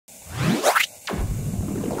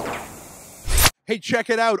Hey, check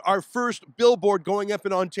it out. Our first billboard going up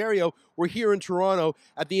in Ontario. We're here in Toronto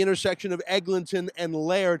at the intersection of Eglinton and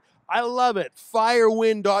Laird. I love it.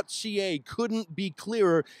 FireWynne.ca couldn't be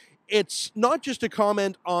clearer. It's not just a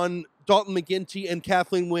comment on Dalton McGuinty and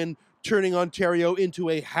Kathleen Wynne turning Ontario into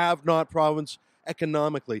a have-not province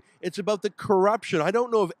economically. It's about the corruption. I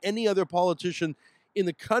don't know of any other politician in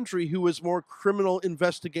the country who has more criminal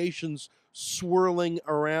investigations swirling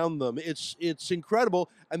around them. It's incredible,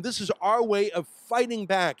 and this is our way of fighting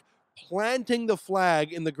back, planting the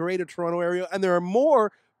flag in the Greater Toronto area, and there are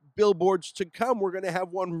more billboards to come. We're going to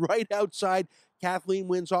have one right outside Kathleen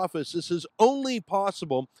Wynne's office. This is only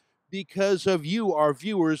possible because of you, our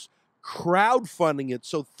viewers, crowdfunding it.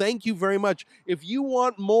 So thank you very much. If you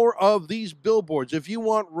want more of these billboards, if you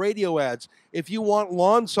want radio ads, if you want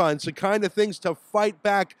lawn signs, the kind of things to fight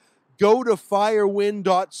back, go to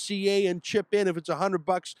FireWynne.ca and chip in. If it's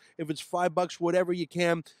 $100, if it's $5, whatever you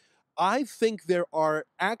can. I think there are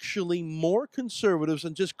actually more conservatives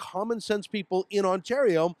and just common sense people in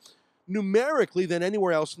Ontario numerically than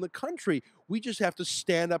anywhere else in the country. We just have to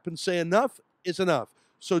stand up and say enough is enough.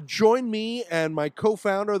 So join me and my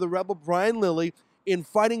co-founder of The Rebel, Brian Lilly, in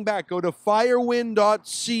fighting back. Go to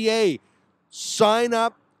FireWynne.ca, sign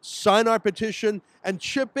up, sign our petition, and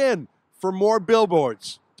chip in for more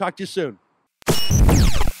billboards. Talk to you soon.